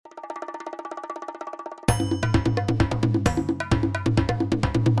Assalamu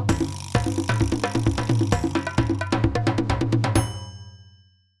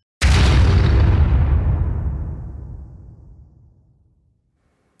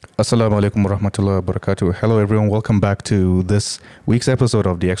alaikum warahmatullahi wabarakatuh. Hello everyone, welcome back to this week's episode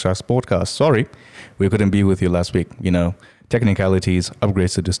of the Extra Sportcast. Sorry, we couldn't be with you last week. Technicalities,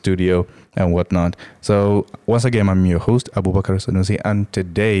 upgrades to the studio and whatnot. So once again, I'm your host, Abubakar, and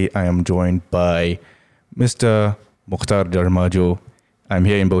today I am joined by Mr. Mukhtar Jarmajo. I'm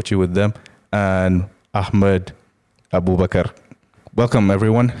here in Bauchi with them, and Ahmed, Abubakar. Welcome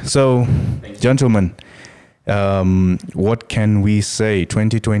everyone. So, gentlemen, what can we say?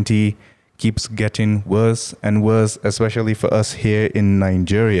 2020 keeps getting worse and worse, especially for us here in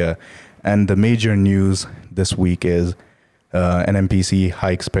Nigeria. And the major news this week is NNPC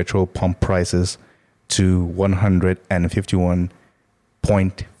hikes petrol pump prices to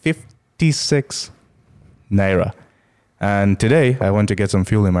 151.56 naira. And today I went to get some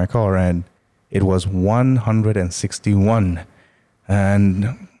fuel in my car and it was 161.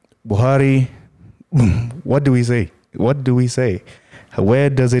 And Buhari, what do we say? Where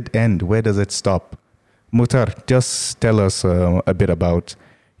does it end? Where does it stop? Mukhtar, just tell us a bit about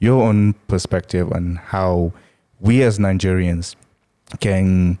your own perspective on how we as Nigerians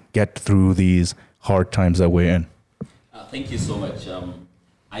can get through these hard times that we're in. Thank you so much.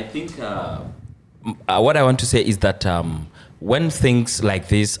 I think what I want to say is that when things like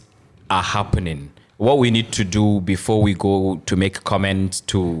this are happening, what we need to do before we go to make comments,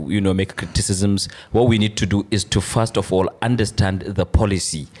 to make criticisms, what we need to do is to first of all understand the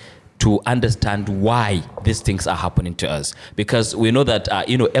policy, to understand why these things are happening to us. Because we know that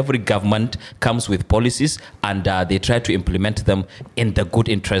every government comes with policies and they try to implement them in the good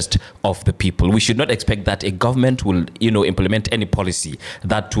interest of the people. We should not expect that a government will implement any policy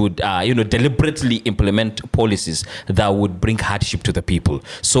that would deliberately implement policies that would bring hardship to the people.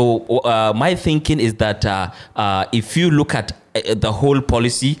 So my thinking is that if you look at the whole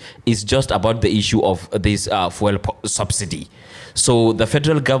policy, is just about the issue of this fuel subsidy. So the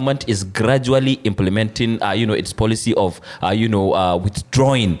federal government is gradually implementing, its policy of,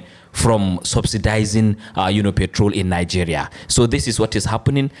 withdrawing from subsidizing, petrol in Nigeria. So this is what is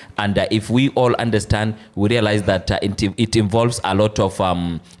happening. And if we all understand, we realize that it involves a lot of,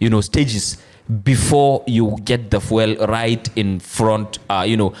 stages before you get the fuel right in front,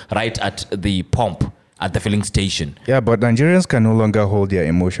 right at the pump, at the filling station. Yeah, but Nigerians can no longer hold their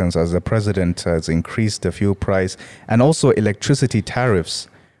emotions as the president has increased the fuel price and also electricity tariffs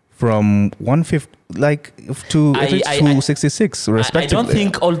from 150 to 66 respectively. I don't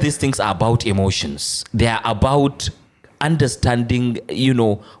think all these things are about emotions. They are about understanding,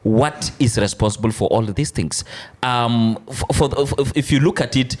 what is responsible for all of these things. If you look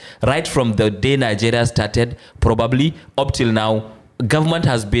at it right from the day Nigeria started, probably up till now, government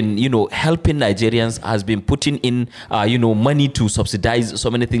has been, helping Nigerians, has been putting in, money to subsidize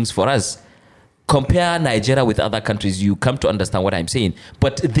so many things for us. Compare Nigeria with other countries, you come to understand what I'm saying.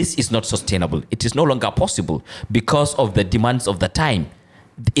 But this is not sustainable. It is no longer possible because of the demands of the time.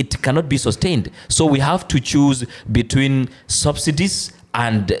 It cannot be sustained. So we have to choose between subsidies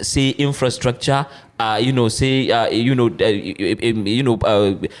and, say, infrastructure, bringing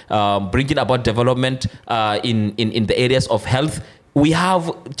about development in the areas of health. We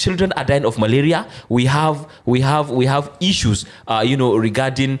have children are dying of malaria. We have issues,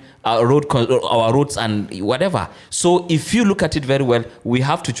 regarding our roads and whatever. So if you look at it very well, we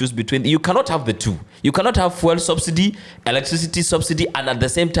have to choose between. You cannot have the two. You cannot have fuel subsidy, electricity subsidy, and at the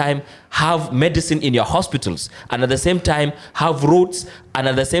same time have medicine in your hospitals, and at the same time have roads, and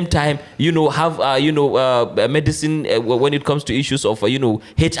at the same time have medicine when it comes to issues of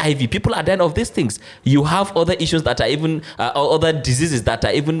HIV. People are dying of these things. You have other issues that are even other diseases that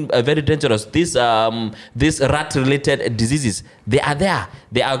are even very dangerous. These rat-related diseases, they are there.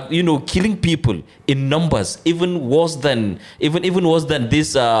 They are killing people in numbers, even worse than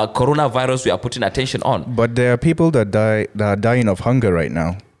this coronavirus we are putting attention on. But there are people that are dying of hunger right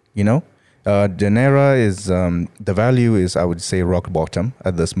now. The naira is the value is, I would say, rock bottom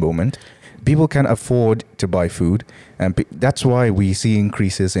at this moment. People can't afford to buy food, and that's why we see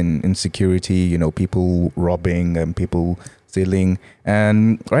increases in insecurity. People robbing and people stealing.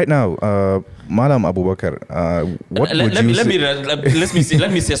 And right now, Madam Abubakar,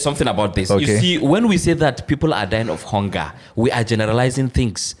 let me say something about this. Okay. You see, when we say that people are dying of hunger, we are generalizing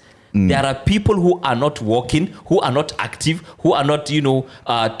things. There are people who are not working, who are not active, who are not,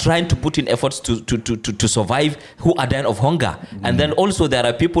 trying to put in efforts to survive, who are dying of hunger. And then also there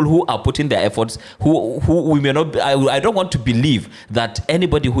are people who are putting their efforts, who we may not, I don't want to believe that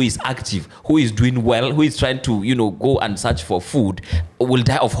anybody who is active, who is doing well, who is trying to, go and search for food will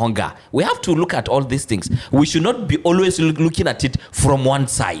die of hunger. We have to look at all these things. We should not be always looking at it from one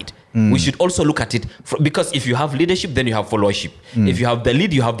side. We should also look at it because if you have leadership, then you have followership. If you have the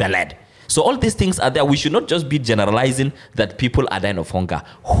lead, you have the led. So all these things are there. We should not just be generalizing that people are dying of hunger.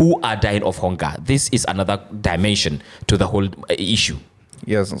 Who are dying of hunger? This is another dimension to the whole issue.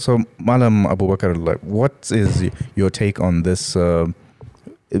 Yes. So, Malam Abubakar, what is your take on this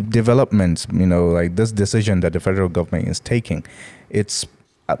development? Like this decision that the federal government is taking. It's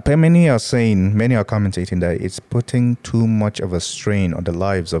many are commentating that it's putting too much of a strain on the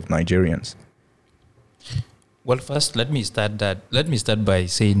lives of Nigerians. Well, first, let me start by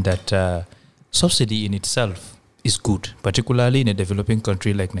saying that subsidy in itself is good, particularly in a developing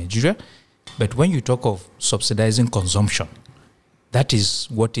country like Nigeria. But when you talk of subsidizing consumption, that is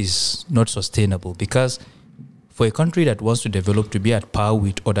what is not sustainable, because for a country that wants to develop to be at par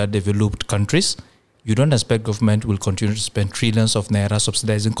with other developed countries, you don't expect government will continue to spend trillions of naira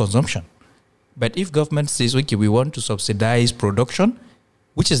subsidizing consumption. But if government says, okay, we want to subsidize production,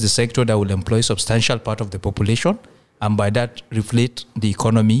 which is the sector that will employ substantial part of the population, and by that reflate the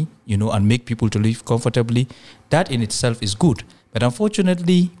economy, and make people to live comfortably, that in itself is good. But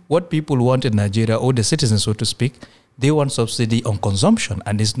unfortunately, what people want in Nigeria, or the citizens, so to speak, they want subsidy on consumption,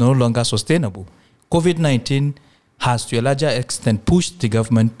 and it's no longer sustainable. COVID-19 has, to a larger extent, pushed the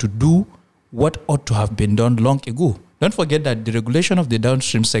government to do what ought to have been done long ago. Don't forget that the regulation of the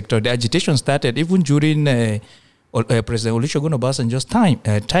downstream sector, the agitation started even during President Olusegun Obasanjo's time.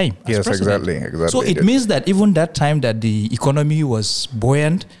 Yes, exactly. So it means that even that time that the economy was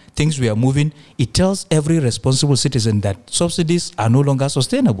buoyant, things were moving, it tells every responsible citizen that subsidies are no longer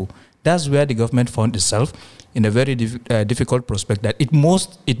sustainable. That's where the government found itself in a very difficult prospect that it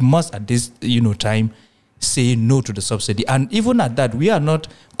must at this time say no to the subsidy. And even at that, we are not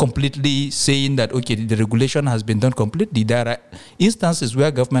completely saying that, okay, the regulation has been done completely. There are instances where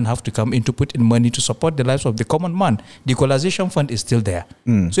government have to come in to put in money to support the lives of the common man. The equalization fund is still there.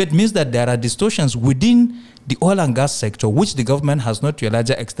 So it means that there are distortions within the oil and gas sector, which the government has not to a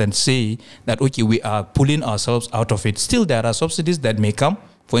larger extent say that, okay, we are pulling ourselves out of it. Still, there are subsidies that may come,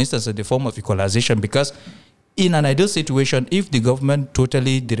 for instance, in the form of equalization, because in an ideal situation, if the government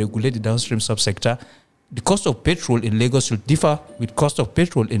totally deregulate the downstream subsector, the cost of petrol in Lagos should differ with cost of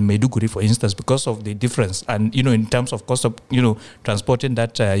petrol in Maiduguri, for instance, because of the difference and, in terms of cost of, transporting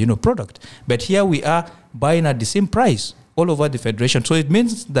that, product. But here we are buying at the same price all over the federation. So it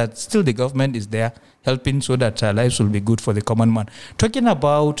means that still the government is there helping so that lives will be good for the common man. Talking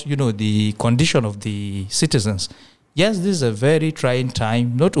about, the condition of the citizens, yes, this is a very trying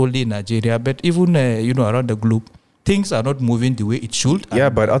time, not only in Nigeria, but even, around the globe. Things are not moving the way it should. Yeah,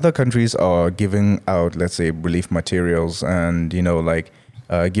 but other countries are giving out, let's say, relief materials and,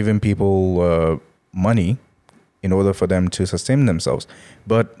 giving people money in order for them to sustain themselves.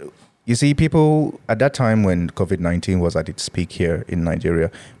 But you see, people at that time when COVID-19 was at its peak here in Nigeria,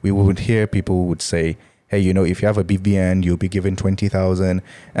 we would hear people would say, hey, if you have a BVN, you'll be given 20,000.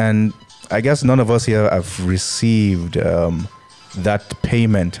 And I guess none of us here have received that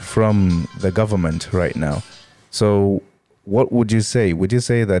payment from the government right now. So what would you say? Would you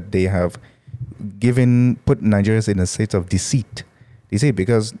say that they have put Nigerians in a state of deceit? You see,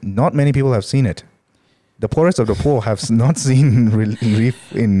 because not many people have seen it. The poorest of the poor have not seen relief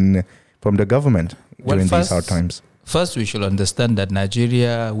from the government during these hard times. First, we should understand that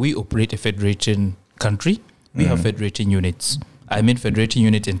Nigeria, we operate a federating country. We have federating units. I mean federating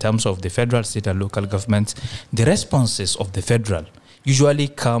unit in terms of the federal, state, and local governments. The responses of the federal usually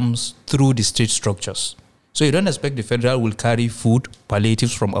comes through the state structures. So you don't expect the federal will carry food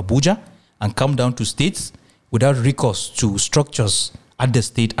palliatives from Abuja and come down to states without recourse to structures at the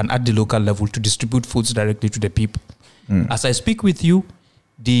state and at the local level to distribute foods directly to the people. As I speak with you,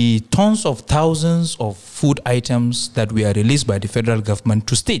 the tons of thousands of food items that were released by the federal government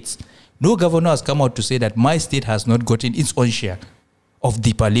to states, no governor has come out to say that my state has not gotten its own share of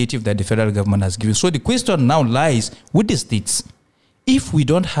the palliative that the federal government has given. So the question now lies with the states. If we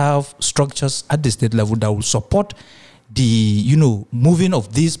don't have structures at the state level that will support the, moving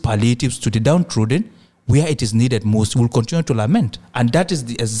of these palliatives to the downtrodden, where it is needed most, we'll continue to lament. And that is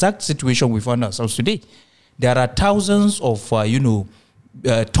the exact situation we find ourselves today. There are thousands of,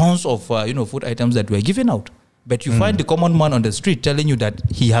 tons of, food items that were given out. But you find the common man on the street telling you that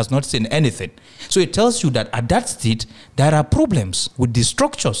he has not seen anything. So it tells you that at that state, there are problems with the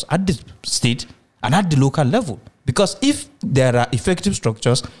structures at the state and at the local level. Because if there are effective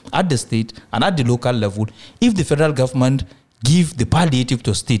structures at the state and at the local level, if the federal government give the palliative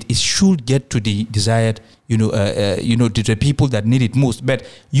to state, it should get to the desired, to the people that need it most. But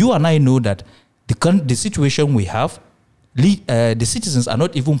you and I know that the situation we have, the citizens are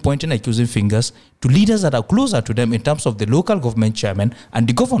not even pointing accusing fingers to leaders that are closer to them in terms of the local government chairman and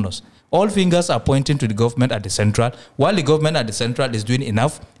the governors. All fingers are pointing to the government at the central, while the government at the central is doing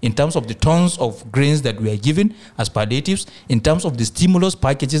enough in terms of the tons of grains that we are given as palliatives, in terms of the stimulus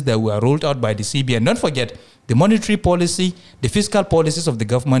packages that were rolled out by the CBN. Don't forget, the monetary policy, the fiscal policies of the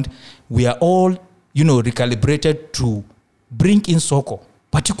government, we are all, recalibrated to bring in succor,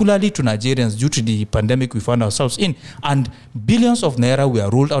 particularly to Nigerians due to the pandemic we found ourselves in. And billions of naira were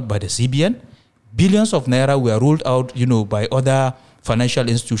rolled out by the CBN. Billions of naira were rolled out, by other financial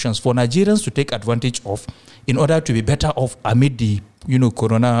institutions for Nigerians to take advantage of in order to be better off amid the,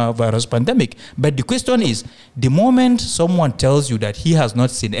 coronavirus pandemic. But the question is, the moment someone tells you that he has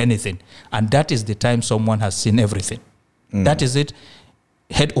not seen anything, and that is the time someone has seen everything. That is it.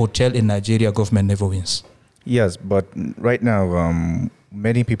 Head or tail in Nigeria, government never wins. Yes, but right now,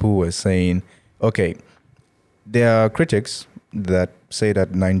 many people were saying, okay, there are critics that say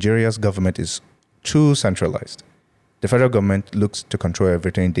that Nigeria's government is too centralized. The federal government looks to control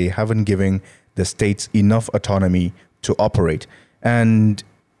everything. They haven't given the states enough autonomy to operate. And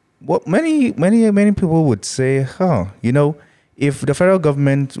what many people would say, if the federal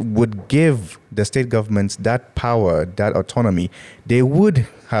government would give the state governments that power, that autonomy, they would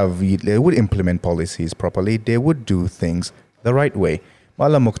implement policies properly. They would do things the right way.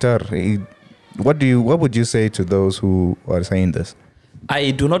 Mala Mukhtar, what would you say to those who are saying this?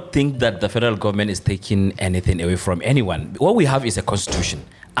 I do not think that the federal government is taking anything away from anyone. What we have is a constitution,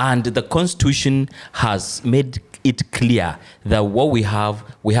 and the constitution has made it clear that what we have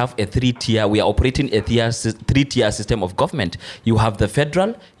a three-tier, we are operating a three-tier system of government. You have the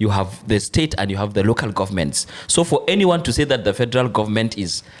federal, you have the state, and you have the local governments. So for anyone to say that the federal government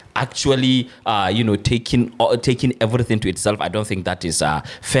is actually, taking everything to itself, I don't think that is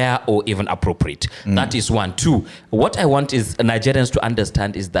fair or even appropriate. That is one. Two, what I want is Nigerians to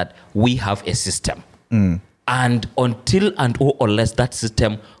understand is that we have a system. And until and or unless that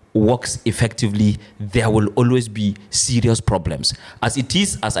system works effectively, there will always be serious problems. As it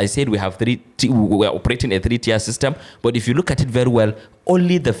is, as I said, we are operating a three-tier system, but if you look at it very well,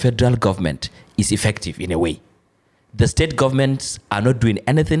 only the federal government is effective in a way. The state governments are not doing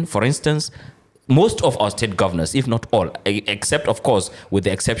anything. For instance, most of our state governors, if not all, except, of course, with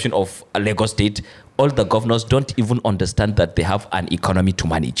the exception of Lagos State, all the governors don't even understand that they have an economy to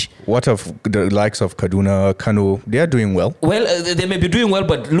manage. What of the likes of Kaduna, Kano? They are doing well. Well, they may be doing well,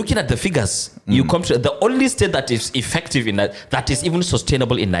 but looking at the figures, you come to the only state that is effective in that is even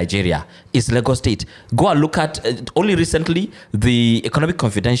sustainable in Nigeria is Lagos State. Go and look at only recently the Economic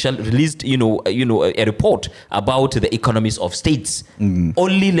Confidential released, a report about the economies of states.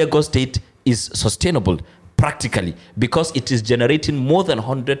 Only Lagos State is sustainable practically because it is generating more than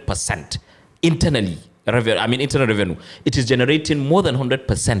 100% internal revenue. It is generating more than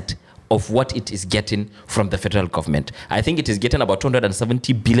 100% of what it is getting from the federal government. I think it is getting about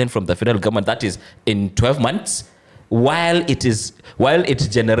 270 billion from the federal government. That is in 12 months, while it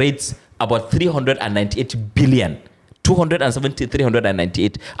generates about 398 billion. 270,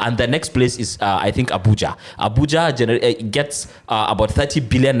 398, and the next place is I think Abuja. Abuja gets about 30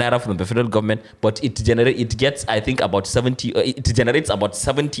 billion naira from the federal government, but it gets I think about 70. It generates about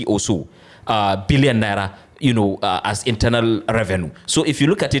 70 or so billion naira, as internal revenue. So if you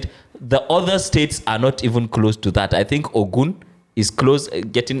look at it, the other states are not even close to that. I think Ogun is close,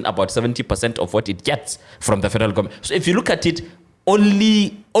 getting about 70% of what it gets from the federal government. So if you look at it,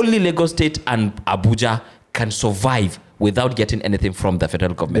 only Lagos State and Abuja can survive without getting anything from the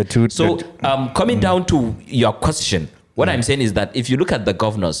federal government. Coming down to your question, what I'm saying is that if you look at the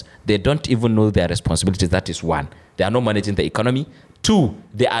governors, they don't even know their responsibilities. That is one. They are not managing the economy. Two,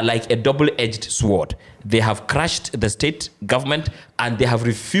 they are like a double-edged sword. They have crushed the state government and they have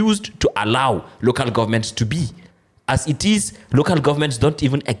refused to allow local governments to be. As it is, local governments don't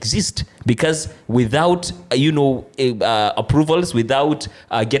even exist because without, approvals, without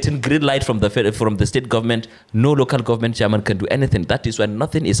getting green light from the state government, no local government chairman can do anything. That is why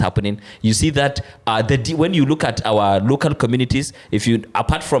nothing is happening. You see that when you look at our local communities,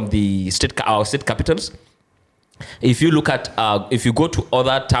 apart from our state capitals, if you look at, if you go to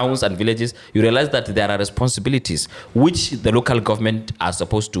other towns and villages, you realize that there are responsibilities which the local government are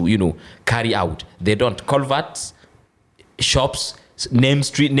supposed to, carry out. They don't. Culverts, shops,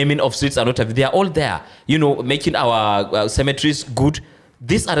 naming of streets and whatever, they are all there. Making our cemeteries good.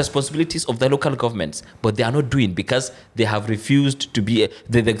 These are responsibilities of the local governments, but they are not doing because they have refused to be.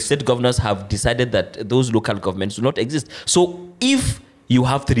 The state governors have decided that those local governments do not exist. So if you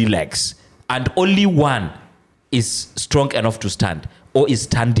have 3 legs and only one is strong enough to stand or is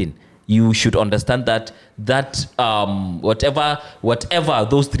standing, you should understand that whatever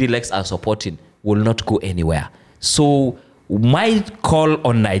those 3 legs are supporting will not go anywhere. So my call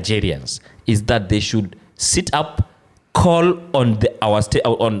on Nigerians is that they should sit up, call on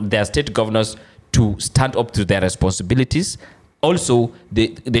their state governors to stand up to their responsibilities. Also,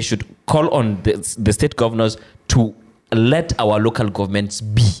 they should call on the state governors to let our local governments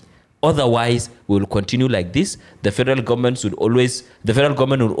be. Otherwise, we will continue like this. The federal government will always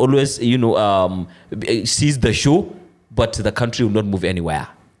seize the show, but the country will not move anywhere.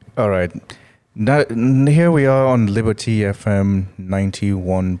 All right. Now, here we are on Liberty FM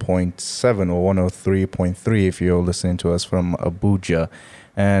 91.7 or 103.3 if you're listening to us from Abuja.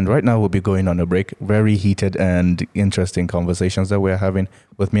 And right now we'll be going on a break. Very heated and interesting conversations that we're having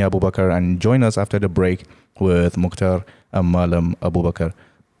with me, Abubakar. And join us after the break with Mukhtar and Malam Abubakar.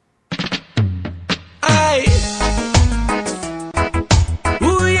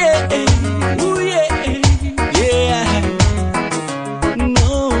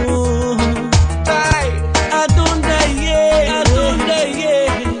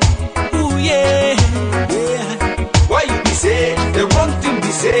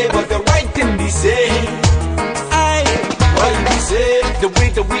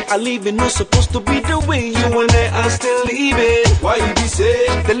 are leaving, not supposed to be the way you and I are still leaving. Why you be say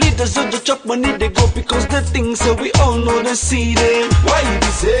the leaders of the chop money they go because the things that we all know they see them. Why you be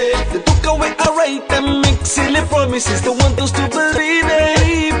say they took away our right and make silly promises, they want us to believe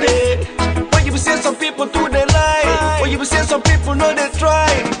it. Why you be say some people do they lie? Why you be say some people know they try?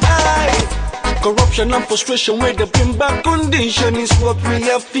 Corruption and frustration where they bring back condition is what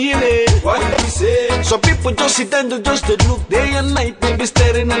we are feeling. Why you say some people just sit down and just look day and night, they be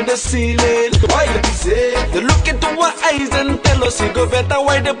staring at the ceiling. Why you say they look into our eyes and tell us it go better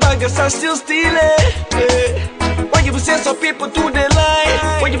why the baggers are still stealing. Why you say some people do they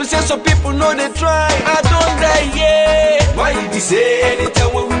lie? Why you say some people know they try? I don't die, yeah. Why you say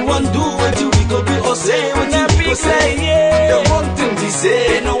anytime when we want do what you we go do or say what you we go say? The one thing we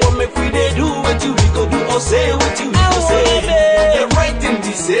say, no one make we they do what you we go do or say what you we go say. The right thing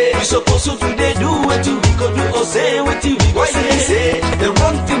we say, we supposed to do they do what you we go do or say what you we go say. The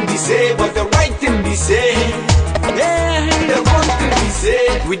wrong thing we say, but the right thing we say. The wrong thing we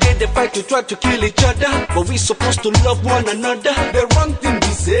say. We did the fight to try to kill each other, but we supposed to love one another. The wrong thing we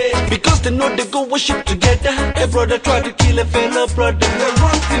say, because they know they go worship together. A brother try to kill a fellow brother. The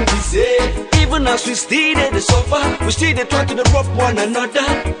wrong thing we say. Even as we still they suffer, we still they try to rob one another.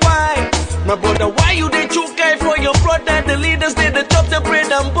 Why? My brother, why you they choke guy for your brother? The leaders they chop the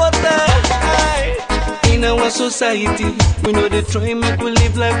bread and butter. In our society, we know they try and make we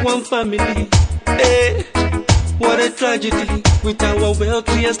live like one family. Hey. What a tragedy, with our wealth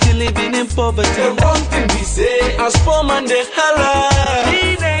we are still living in poverty. The wrong thing we say, as poor man they holler,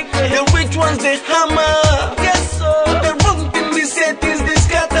 the rich ones they hammer. Yes sir. The wrong thing we say, things they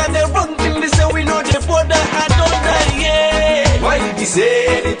scatter. The wrong thing we say, we know the border, I don't die, yeah. Why you be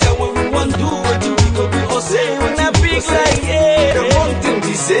say, anytime when we want do what you we go do or say what you we go say, yeah. The wrong thing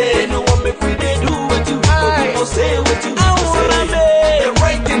we say, no one make we they do what you we go do or say what you we go say. The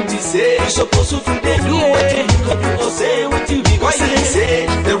right thing we say, you supposed to do they do what you or say what you be going to say.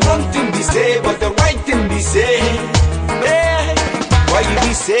 The wrong thing we say, but the right thing we say. Hey, why you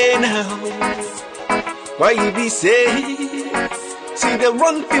be say now? Why you be say? See the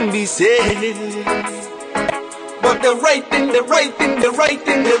wrong thing we say, but the right thing, the right thing, the right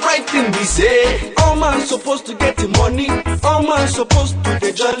thing, the right thing we say. All man supposed to get the money. All man supposed to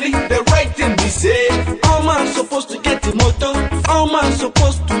the jolly. The right thing we say. All man supposed to get the motor. All man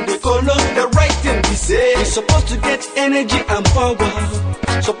supposed to the color. The right thing we say. We supposed to get energy and power.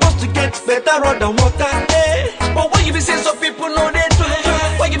 Supposed to get better road and water. Hey. But why you be saying some people know they try?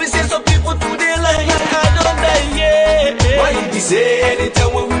 Why you be saying some people do they lie? I don't die, yeah. Why you be saying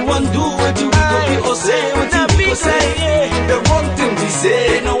anytime when we want do what you go be or say what you we go say? The wrong thing we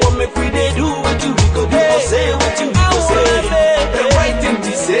say, no one make we they do what you we go do or say what you we go say. The right thing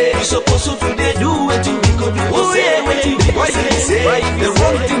we say, we supposed to do they do what you we go do or say what you we go say. The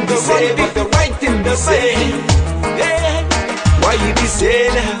wrong thing we say, but the right thing we say. Why you be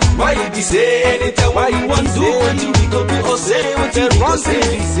saying now? Why you be saying anytime? Why you thing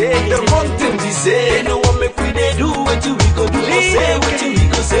we say, the wrong thing we say. They know what make we they do, what you we go do, or say what you we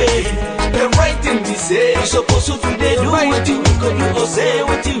go say. The right thing we say, we supposed to do they do, what you we go do, or say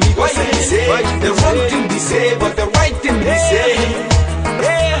what you we go say. The wrong thing we say, but the right thing we say.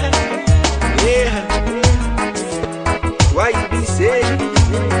 Yeah. Why you be saying?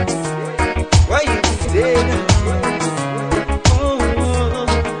 Why you be saying?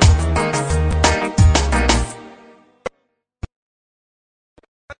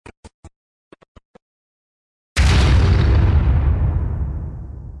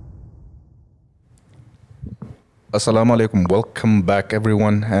 Assalamu alaikum. Welcome back,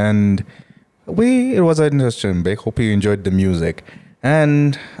 everyone. And it was an interesting break. Hope you enjoyed the music.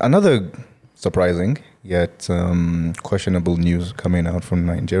 And another surprising yet questionable news coming out from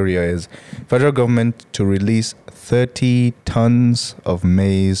Nigeria is federal government to release 30 tons of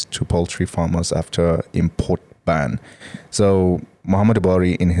maize to poultry farmers after import ban. So Muhammad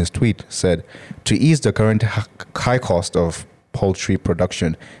Buhari in his tweet said, to ease the current high cost of poultry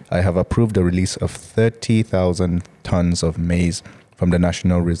production, I have approved the release of 30,000 tons of maize from the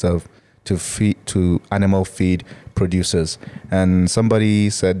National Reserve to animal feed producers. And somebody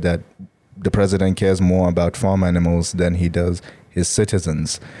said that the president cares more about farm animals than he does his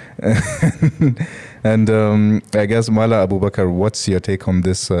citizens. And I guess Mala Abubakar, what's your take on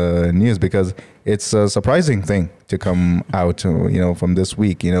this news? Because it's a surprising thing to come out, from this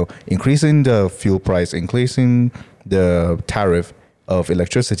week. Increasing the fuel price, increasing the tariff of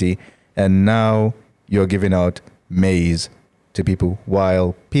electricity, and now you're giving out maize to people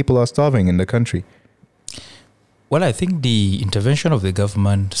while people are starving in the country. Well, I think the intervention of the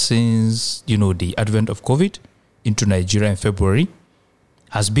government since, the advent of COVID into Nigeria in February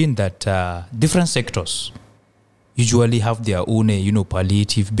has been that different sectors usually have their own,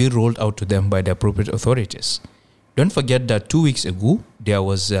 palliative bill rolled out to them by the appropriate authorities. Don't forget that 2 weeks ago, there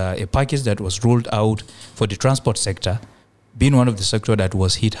was a package that was rolled out for the transport sector, being one of the sectors that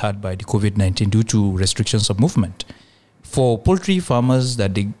was hit hard by the COVID-19 due to restrictions of movement. For poultry farmers,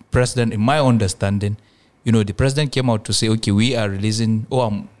 that the president, in my understanding, the president came out to say, okay, we are releasing,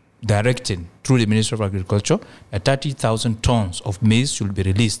 I'm directing through the Ministry of Agriculture, that 30,000 tons of maize should be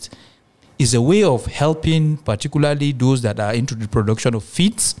released. Is a way of helping particularly those that are into the production of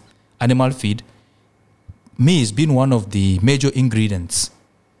feeds, animal feed. Maize being one of the major ingredients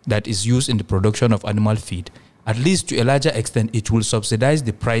that is used in the production of animal feed, at least to a larger extent, it will subsidize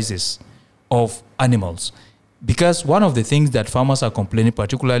the prices of animals. Because one of the things that farmers are complaining,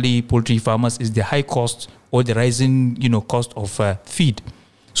 particularly poultry farmers, is the high cost or the rising, cost of feed.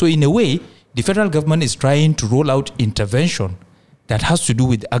 So in a way, the federal government is trying to roll out intervention that has to do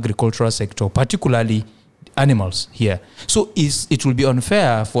with the agricultural sector, particularly animals here. So it will be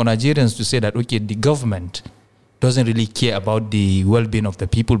unfair for Nigerians to say that, okay, the government doesn't really care about the well-being of the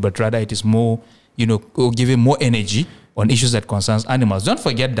people, but rather it is more, giving more energy on issues that concerns animals. Don't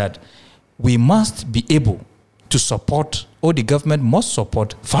forget that we must be able to support, or the government must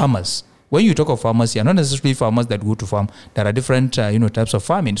support farmers. When you talk of farmers here, not necessarily farmers that go to farm. There are different, types of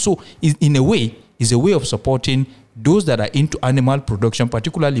farming. So in a way, it's a way of supporting those that are into animal production,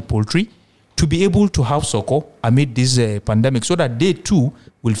 particularly poultry, to be able to have succor amid this pandemic, so that they too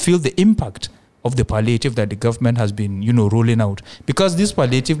will feel the impact of the palliative that the government has been, rolling out. Because this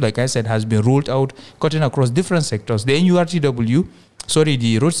palliative, like I said, has been rolled out, cutting across different sectors. The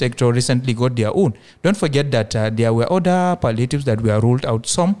the road sector recently got their own. Don't forget that there were other palliatives that were rolled out.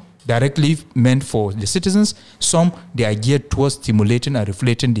 Some directly meant for the citizens. Some, they are geared towards stimulating and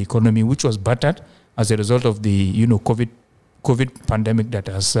reflating the economy, which was battered as a result of the, COVID pandemic that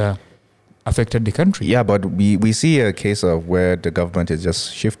has affected the country. Yeah, but we see a case of where the government is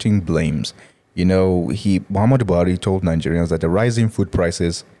just shifting blames. Muhammad Buhari told Nigerians that the rising food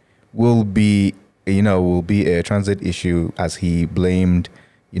prices will be a transit issue, as he blamed,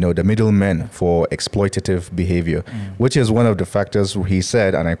 the middlemen for exploitative behavior, which is one of the factors, he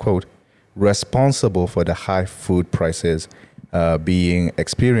said, and I quote, responsible for the high food prices being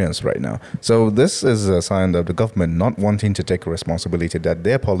experienced right now. So this is a sign of the government not wanting to take responsibility, that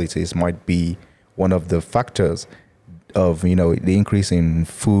their policies might be one of the factors of, the increase in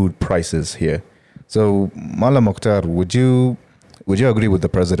food prices here. So Mala Mukhtar, would you agree with the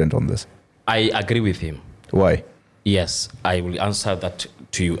president on this? I agree with him. Why? Yes, I will answer that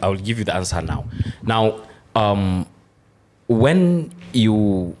to you. I will give you the answer now. Now, when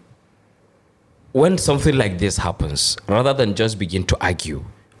something like this happens, rather than just begin to argue,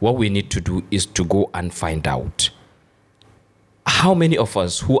 what we need to do is to go and find out how many of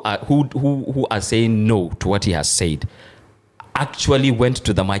us who are saying no to what he has said actually went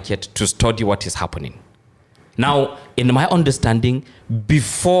to the market to study what is happening. Now, in my understanding,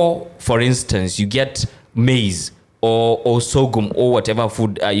 before, for instance, you get maize or sorghum or whatever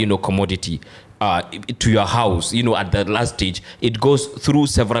food, commodity to your house, at the last stage, it goes through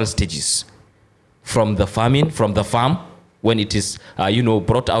several stages. From the farm, when it is,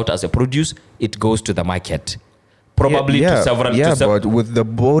 brought out as a produce, it goes to the market. Probably to several... but with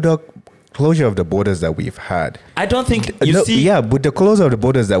the closure of the borders that we've had, I don't think with the closure of the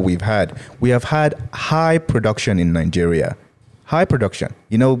borders that we've had, we have had high production in Nigeria. High production,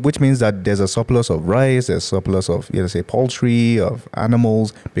 which means that there's a surplus of rice, there's a surplus of, say, poultry, of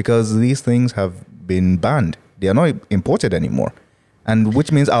animals, because these things have been banned. They are not imported anymore. And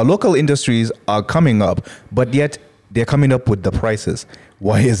which means our local industries are coming up, but yet they're coming up with the prices.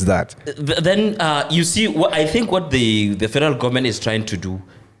 Why is that? Then you see, I think what the federal government is trying to do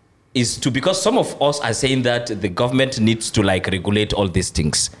is because some of us are saying that the government needs to regulate all these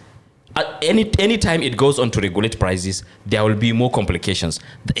things. Any time it goes on to regulate prices, there will be more complications.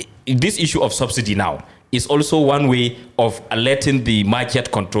 This issue of subsidy now is also one way of letting the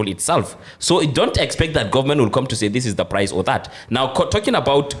market control itself. So don't expect that government will come to say this is the price or that. Now, talking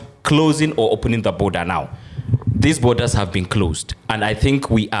about closing or opening the border now, these borders have been closed. And I think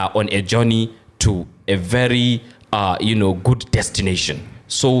we are on a journey to a very, good destination.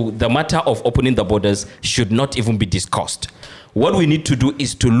 So the matter of opening the borders should not even be discussed. What we need to do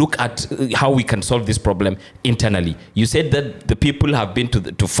is to look at how we can solve this problem internally. You said that the people have been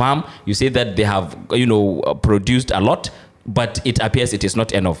to farm. You said that they have, produced a lot, but it appears it is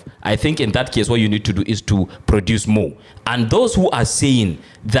not enough. I think in that case, what you need to do is to produce more. And those who are saying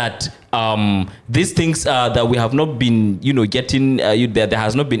that these things that we have not been, getting, there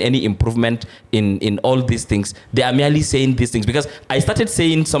has not been any improvement in all these things, they are merely saying these things. Because I started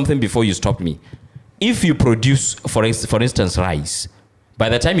saying something before you stopped me. If you produce, for instance, rice, by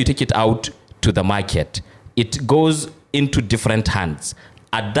the time you take it out to the market, it goes into different hands.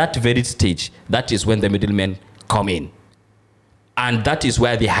 At that very stage, that is when the middlemen come in. And that is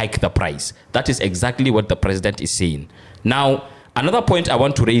where they hike the price. That is exactly what the president is saying. Now, another point I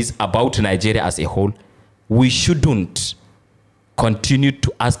want to raise about Nigeria as a whole, we shouldn't continue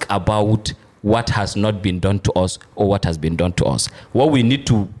to ask about what has not been done to us or what has been done to us. What we need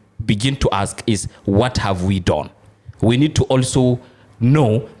to begin to ask is, what have we done? We need to also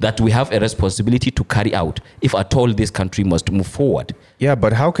know that we have a responsibility to carry out if at all this country must move forward. Yeah,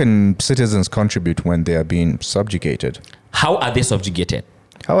 but how can citizens contribute when they are being subjugated? How are they subjugated?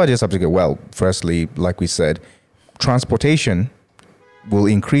 Well, firstly, like we said, transportation will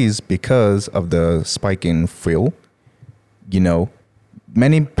increase because of the spike in fuel.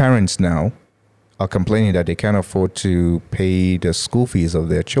 Many parents now are complaining that they can't afford to pay the school fees of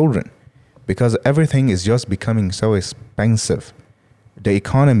their children because everything is just becoming so expensive. The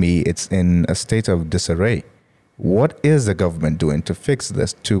economy, it's in a state of disarray. What is the government doing to fix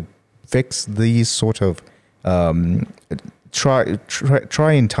this, to fix these sort of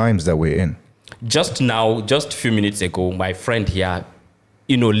trying times that we're in? Just a few minutes ago, my friend here,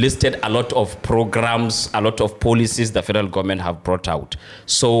 listed a lot of programs, a lot of policies the federal government have brought out.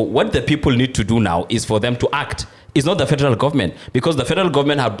 So what the people need to do now is for them to act. It's not the federal government, because the federal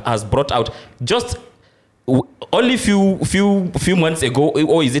government has brought out just only few months ago,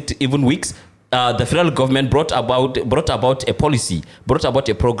 or is it even weeks, the federal government brought about a policy, brought about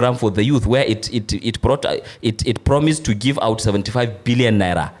a program for the youth where it promised to give out 75 billion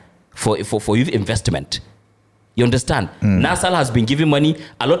naira for youth investment. You understand? NASAL has been giving money,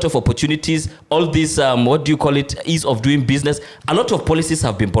 a lot of opportunities, all this, ease of doing business. A lot of policies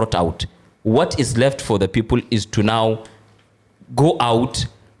have been brought out. What is left for the people is to now go out,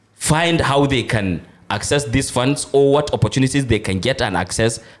 find how they can access these funds or what opportunities they can get and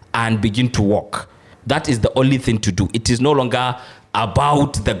access and begin to work. That is the only thing to do. It is no longer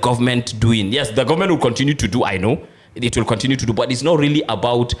about the government doing. Yes, the government will continue to do, I know. It will continue to do, but it's not really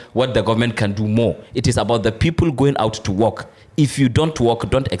about what the government can do more. It is about the people going out to work. If you don't work,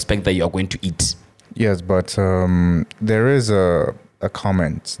 don't expect that you're going to eat. Yes, but there is a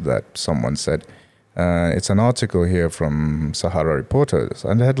comment that someone said. It's an article here from Sahara Reporters,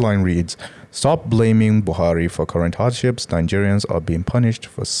 and the headline reads, "Stop blaming Buhari for current hardships. Nigerians are being punished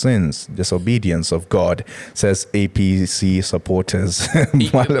for sins, disobedience of God," says APC supporters.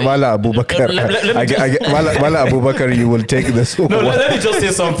 Wala Abubakar. Wala Abubakar, you will take this. No, let me just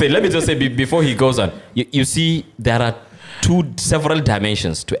say something. Let me just say before he goes on. You see, there are several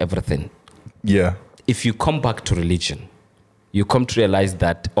dimensions to everything. Yeah. If you come back to religion, you come to realize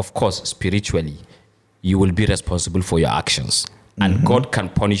that, of course, spiritually, you will be responsible for your actions. And God can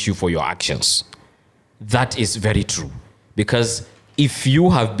punish you for your actions. That is very true. Because if you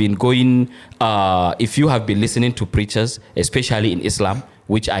have been listening to preachers, especially in Islam,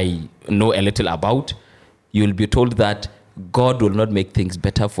 which I know a little about, you'll be told that God will not make things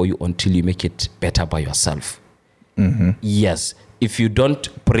better for you until you make it better by yourself. Mm-hmm. Yes. If you don't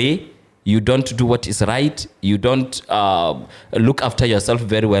pray, you don't do what is right, you don't look after yourself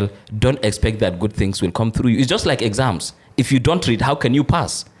very well, don't expect that good things will come through you. It's just like exams. If you don't read, how can you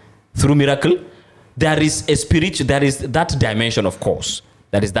pass? Through miracle? There is that dimension, of course.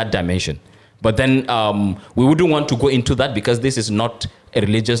 There is that dimension. But then we wouldn't want to go into that because this is not a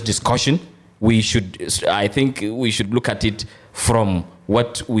religious discussion. I think we should look at it from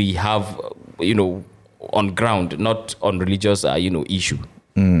what we have, on ground, not on religious, issue.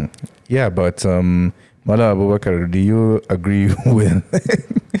 Yeah, but Mala Abubakar, do you agree with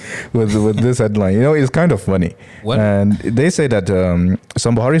with this headline? It's kind of funny. What? And they say that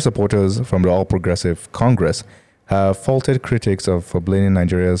some Buhari supporters from the All Progressive Congress have faulted critics for blaming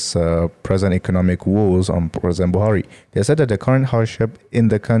Nigeria's present economic woes on President Buhari. They said that the current hardship in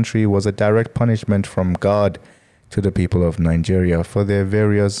the country was a direct punishment from God to the people of Nigeria for their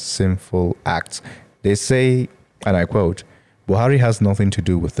various sinful acts. They say, and I quote, "Buhari has nothing to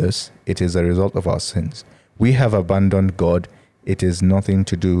do with this. It is a result of our sins. We have abandoned God. It is nothing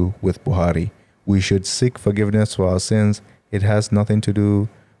to do with Buhari. We should seek forgiveness for our sins. It has nothing to do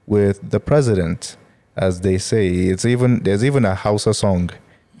with the president." As they say, there's even a Hausa song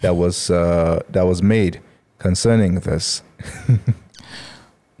that was made concerning this.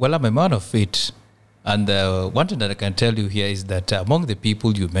 Well, I'm a man of faith, and one thing that I can tell you here is that among the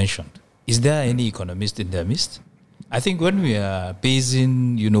people you mentioned, is there any economist in their midst? I think when we are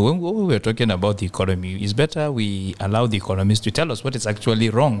basing, when we are talking about the economy, it's better we allow the economists to tell us what is actually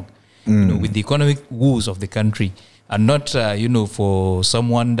wrong, with the economic woes of the country, and not, for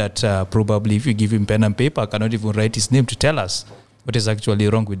someone that probably, if you give him pen and paper, cannot even write his name to tell us what is actually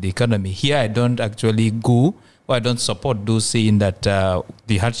wrong with the economy. Here, I don't actually go, or I don't support those saying that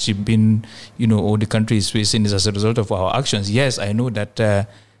the hardship or the country is facing is as a result of our actions. Yes, I know that.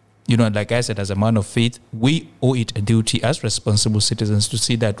 Like I said, as a man of faith, we owe it a duty as responsible citizens to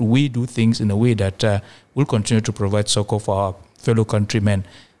see that we do things in a way that will continue to provide succor for our fellow countrymen.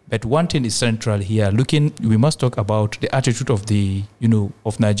 But one thing is central here. We must talk about the attitude of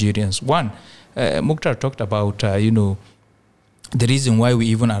of Nigerians. One, Mukhtar talked about, the reason why we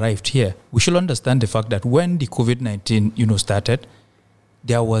even arrived here. We should understand the fact that when the COVID-19, started,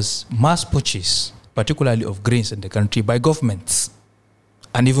 there was mass purchase, particularly of grains in the country by governments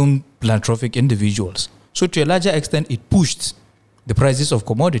and even philanthropic individuals. So to a larger extent, it pushed the prices of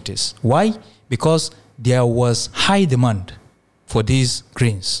commodities. Why? Because there was high demand for these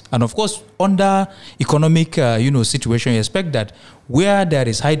grains. And of course, under economic, situation, you expect that where there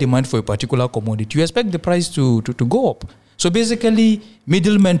is high demand for a particular commodity, you expect the price to go up. So basically,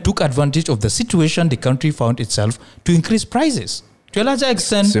 middlemen took advantage of the situation the country found itself to increase prices. To a larger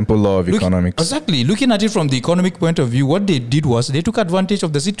extent, simple law of economics. Exactly. Looking at it from the economic point of view, what they did was they took advantage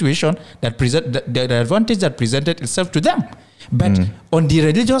of the situation the advantage that presented itself to them. But on the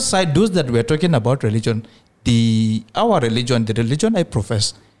religious side, those that were talking about religion, the religion I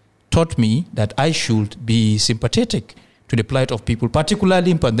profess, taught me that I should be sympathetic to the plight of people,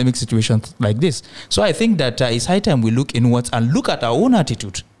 particularly in pandemic situations like this. So I think that it's high time we look inwards and look at our own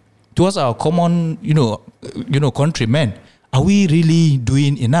attitude towards our common, countrymen. Are we really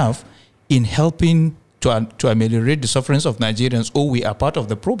doing enough in helping to ameliorate the sufferings of Nigerians, or we are part of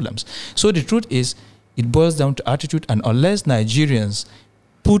the problems? So the truth is, it boils down to attitude, and unless Nigerians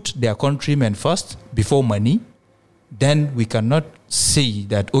put their countrymen first before money, then we cannot say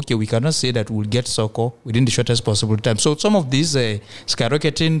that, we'll get succor within the shortest possible time. So some of these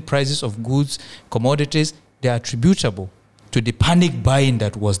skyrocketing prices of goods, commodities, they are attributable to the panic buying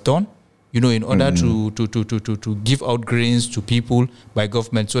that was done, in order to give out grains to people by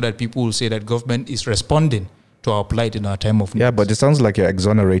government, so that people will say that government is responding to our plight in our time of need. Yeah, but it sounds like you're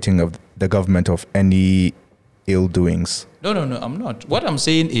exonerating of the government of any ill doings. No, I'm not. What I'm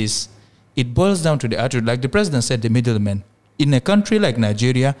saying is, it boils down to the attitude. Like the president said, the middlemen. In a country like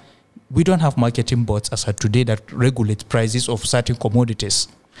Nigeria, we don't have marketing boards as of today that regulate prices of certain commodities.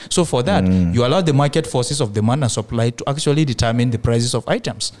 So for that, you allow the market forces of demand and supply to actually determine the prices of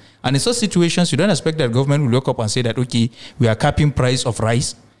items. And in such situations, you don't expect that government will wake up and say that, we are capping price of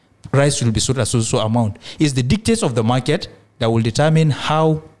rice. Rice will be sold at so amount. It's the dictates of the market that will determine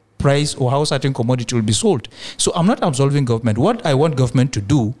how price or how certain commodity will be sold. So I'm not absolving government. What I want government to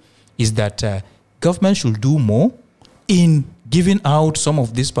do is that government should do more in giving out some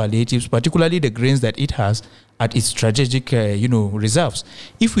of these palliatives, particularly the grains that it has at its strategic, reserves.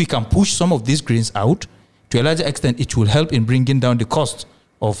 If we can push some of these grains out, to a larger extent, it will help in bringing down the cost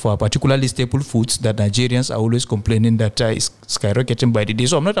of particularly staple foods that Nigerians are always complaining that is skyrocketing by the day.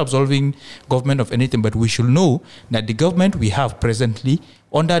 So I'm not absolving government of anything, but we should know that the government we have presently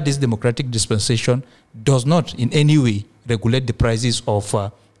under this democratic dispensation does not in any way regulate the prices of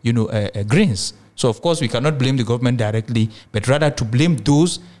grains. So of course we cannot blame the government directly, but rather to blame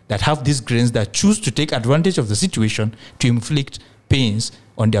those that have these grains that choose to take advantage of the situation to inflict pains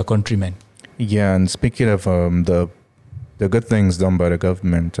on their countrymen. Yeah, and speaking of the good things done by the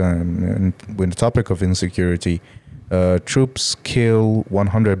government, and with the topic of insecurity, troops kill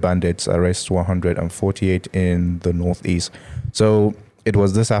 100 bandits, arrest 148 in the northeast. So it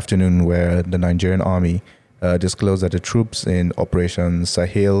was this afternoon where the Nigerian army disclosed that the troops in Operation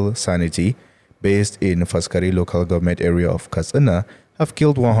Sahel Sanity, based in Faskari local government area of Katsina, have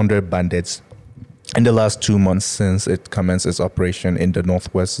killed 100 bandits in the last 2 months since it commenced its operation in the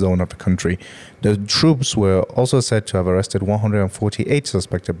northwest zone of the country. The troops were also said to have arrested 148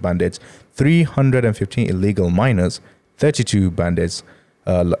 suspected bandits, 315 illegal miners, 32 bandits,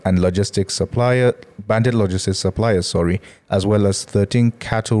 and bandit logistics suppliers, as well as 13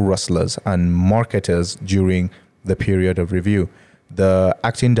 cattle rustlers and marketers during the period of review. The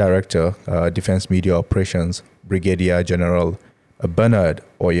acting director, Defense Media Operations, Brigadier General Bernard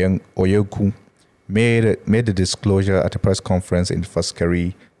Oyeku, made the disclosure at a press conference in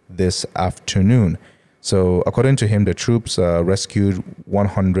Faskari this afternoon. So, according to him, the troops rescued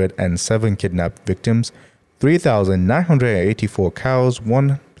 107 kidnapped victims, 3,984 cows,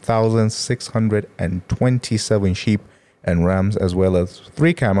 1,627 sheep and rams, as well as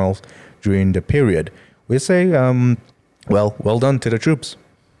 3 camels during the period. We say, well done to the troops.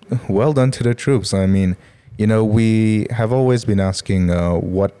 Well done to the troops. I mean, we have always been asking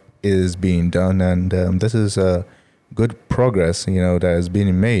what is being done, and this is good progress, that has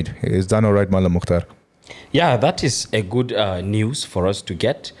been made. Is done all right, Malam Mukhtar? Yeah, that is a good news for us to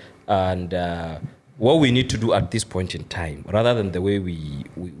get, and what we need to do at this point in time, rather than the way we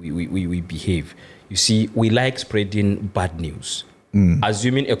behave. You see, we like spreading bad news.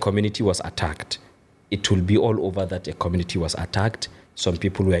 Assuming a community was attacked, it will be all over that a community was attacked. Some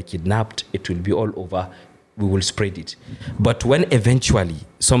people were kidnapped. It will be all over. We will spread it. But when eventually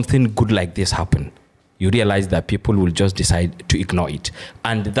something good like this happen, you realize that people will just decide to ignore it.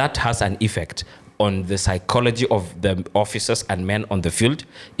 And that has an effect on the psychology of the officers and men on the field.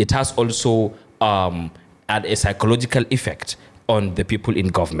 It has also had a psychological effect on the people in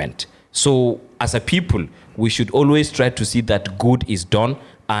government. So as a people, we should always try to see that good is done.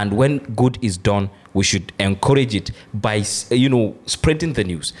 And when good is done, we should encourage it by, spreading the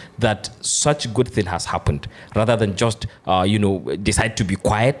news that such good thing has happened, rather than just, decide to be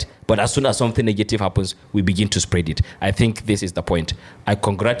quiet. But as soon as something negative happens, we begin to spread it. I think this is the point. I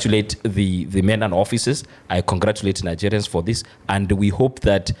congratulate the men and officers. I congratulate Nigerians for this. And we hope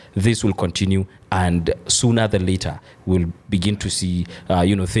that this will continue. And sooner than later, we'll begin to see,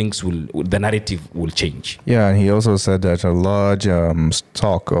 the narrative will change. Yeah, and he also said that a large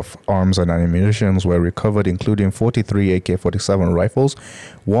stock of arms and ammunition were recovered, including 43 AK-47 rifles,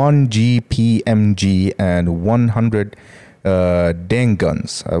 1 GPMG, and 100 Deng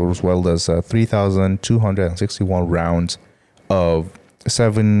guns, as well as 3,261 rounds of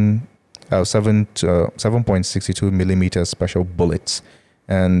 7.62 millimeter special bullets.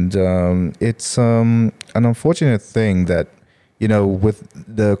 And it's an unfortunate thing that, with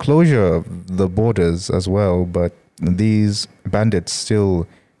the closure of the borders as well, but these bandits still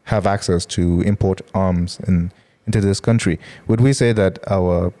have access to import arms into this country. Would we say that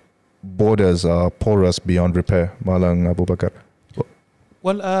our borders are porous beyond repair, Malang Abubakar?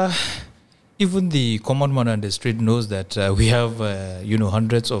 Well, even the common man on the street knows that we have,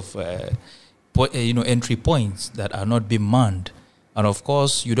 hundreds of, entry points that are not being manned. And of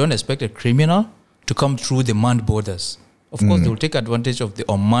course, you don't expect a criminal to come through the manned borders. Of course, they will take advantage of the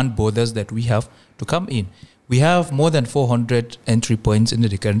unmanned borders that we have to come in. We have more than 400 entry points into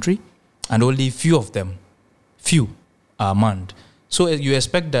the country, and only few are manned. So you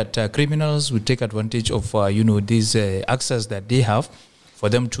expect that criminals will take advantage of, this access that they have for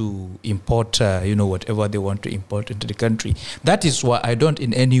them to import, whatever they want to import into the country. That is why I don't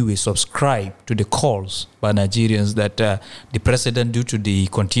in any way subscribe to the calls by Nigerians that the president, due to the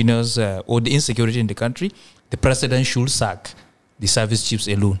continuous or the insecurity in the country, the president should sack the service chiefs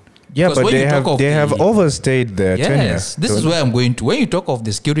alone. Yeah, because but they have overstayed their tenure. Yes, this is where I'm going to. When you talk of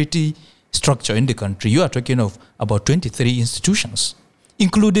the security structure in the country, you are talking of about 23 institutions,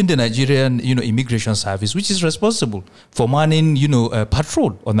 including the Nigerian, Immigration Service, which is responsible for manning,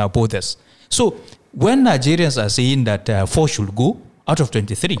 patrol on our borders. So when Nigerians are saying that 4 should go out of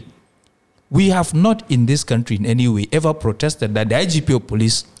 23, We have not in this country in any way ever protested that the IGP of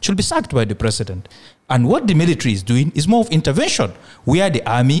police should be sacked by the president. And what the military is doing is more of intervention, where the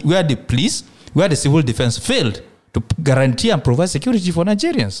army, where the police, where the civil defense failed to guarantee and provide security for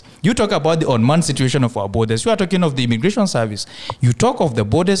Nigerians. You talk about the unmanned situation of our borders. You are talking of the immigration service. You talk of the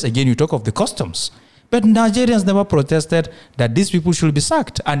borders, again, you talk of the customs. But Nigerians never protested that these people should be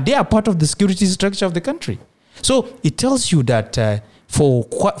sacked. And they are part of the security structure of the country. So it tells you that for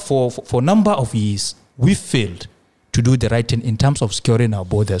a number of years, we failed to do the right thing in terms of securing our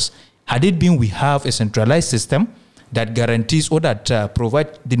borders. Had it been we have a centralized system that guarantees or that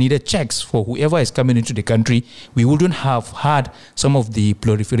provide the needed checks for whoever is coming into the country, we wouldn't have had some of the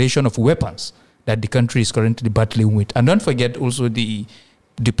proliferation of weapons that the country is currently battling with. And don't forget also the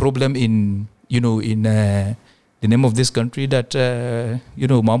problem in the name of this country that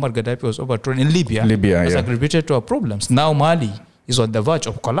Muammar Gaddafi was overthrown in Libya has contributed to our problems. Now Mali is on the verge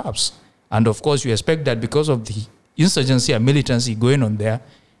of collapse. And of course, you expect that because of the insurgency and militancy going on there,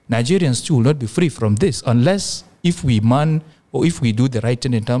 Nigerians too will not be free from this unless if we man or if we do the right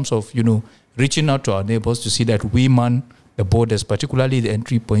thing in terms of, reaching out to our neighbors to see that we man the borders, particularly the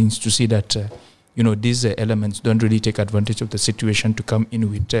entry points, to see that, these elements don't really take advantage of the situation to come in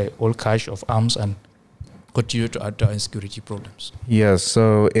with all cash of arms and continue to add to our insecurity problems. Yes,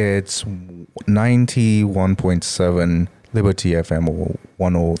 so it's 91.7 Liberty FM or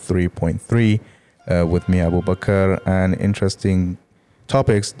 103.3 with me, Abubakar, and interesting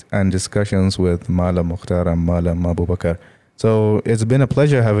topics and discussions with Malam Mukhtar and Malam Abubakar. So it's been a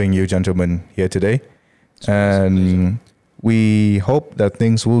pleasure having you gentlemen here today. And we hope that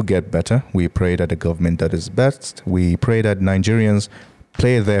things will get better. We pray that the government that is best. We pray that Nigerians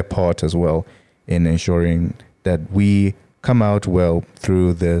play their part as well in ensuring that we come out well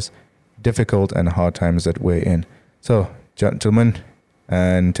through this difficult and hard times that we're in. So, gentlemen,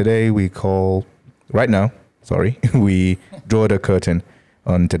 and today we draw the curtain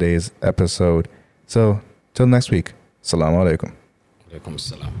on today's episode. So, till next week, Assalamu alaikum. Alaikum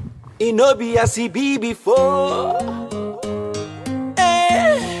salam. Inobi be before.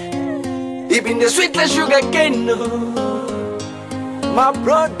 Even the sweet like sugar cane. My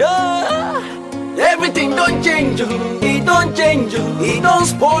brother, everything don't change. It don't change. It don't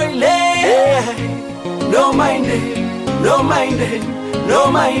spoil it. No mind it. No mind it.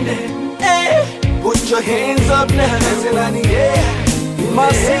 No mind it. Put your hands up now.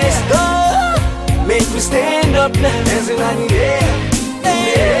 My sister, make me stand up now.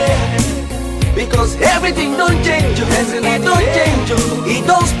 Because everything don't change. It don't change. It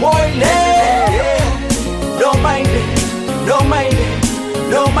don't spoil it. Don't mind it. Don't mind it.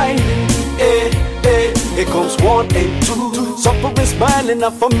 Don't mind it. Here comes 1 and 2. Suffering smiling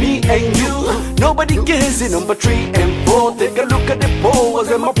up for me and you. Nobody cares in number 3 and 4. Take a look at the polls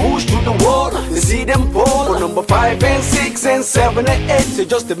and my push to the wall. They see them fall for number 5 and 6 and 7 and 8. So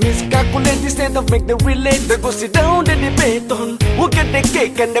just to miscalculate instead of make them relate. They go sit down the debate on who get the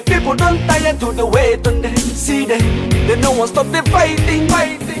cake, and the people don't tire to the wait on them. See them, they no one stop the fighting.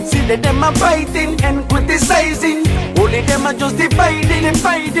 See that them are fighting and criticizing. Only them are just dividing and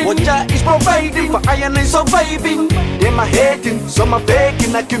fighting. What Jah is providing for I and I surviving. Them are hating, some are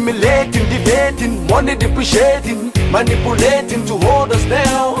faking, accumulating, debating, money depreciating, manipulating to hold us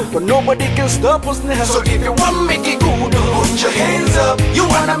down. But nobody can stop us now. So if you want to make it good, put your hands up. You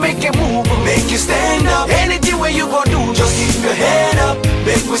wanna make it move, make you stand up. Anything where you go do, just keep your head up.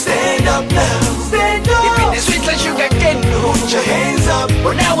 Make we stand up now. Stand up. If in the sweet like sugar cane, put your hands up.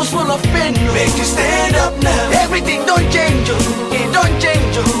 But now it's full of pain, make you stand up now. Everything don't change, it don't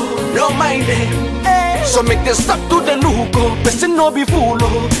change. No mind it. So make them stop to the look, person no be fool.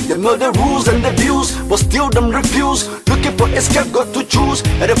 They know the rules and the views, but still them refuse. Looking for escape, got to choose.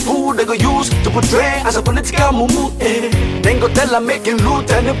 And the fool they go use to portray as a political mumu. Then go tell them making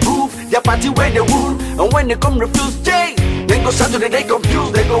loot and improve their party where they rule. And when they come refuse, Jay, then go Saturday they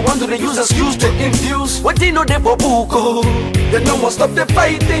confused. They go on to the use excuse to infuse. What they know they for buko. They no one stop the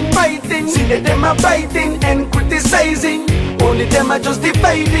fighting. See that them are fighting and criticizing. Only them are just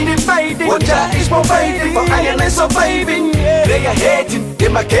dividing. What Jah is providing for I and I surviving. They are hating,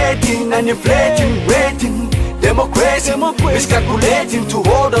 demarcating and inflating, waiting. Democracy, miscalculating to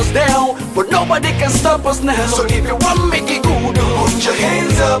hold us down. But nobody can stop us now. So if you want to make it good, put your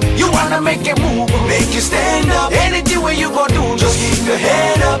hands up. You wanna make it move, make you stand up. Anything where you go do, just keep your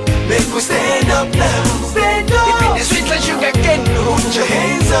head up. Make we stand up now. Stand up. If in the sweet like sugar cane, put your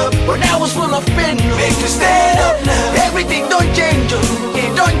hands up. But now it's full of pain, make you stand up now. Everything don't change,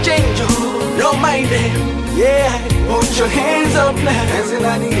 it don't change. No mind it, yeah. Put your hands up now. Hands in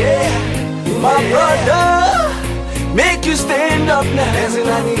the air. My brother, make you stand up now. Hands in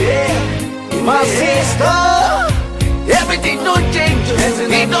the air. My sister, everything don't change.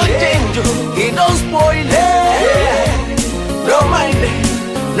 He don't change. He don't spoil it. No mind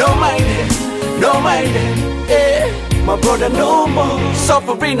it. No mind it. No mind it. My brother, no more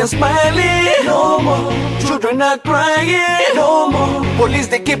suffering and smiling. No more children are crying. No more police,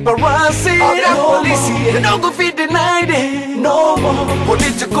 they keep harassing. No police, you don't go feed denied it. No more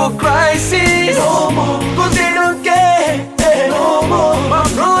political crisis. No more, cause they don't care. No more, my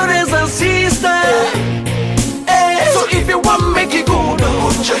brothers and sisters. So if you want make it good,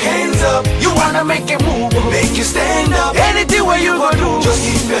 put your hands up. You wanna make it move, make you stand up. Anything where you go do, just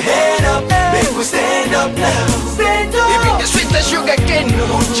keep your head up. Make we stand up now. Stand up. If it's the sweet as sugar cane,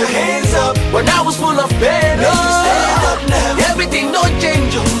 put your hands up. When I was full of pain, make you stand up now. Everything don't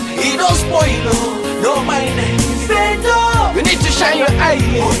change, it don't spoil, no mind it. Stand up. You need to shine your eye,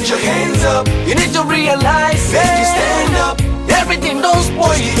 put your hands up. You need to realize, make you stand up. Everything don't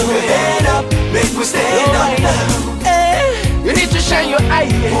spoil, just keep your head up. Make we stand up now. You need to shine your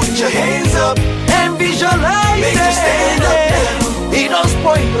eye, put your hands up and visualize. Make you stand up now. He don't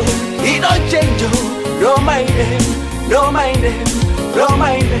spoil, he don't change. No mind it, no mind it, no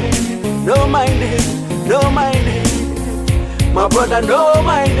mind it, no mind it, no mind it. My brother, no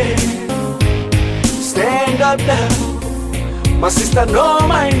mind it. Stand up now. My sister, no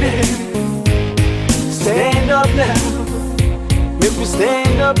mind it. Stand up now. Make we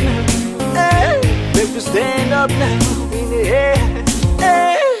stand up now. Make we stand up now. In the air.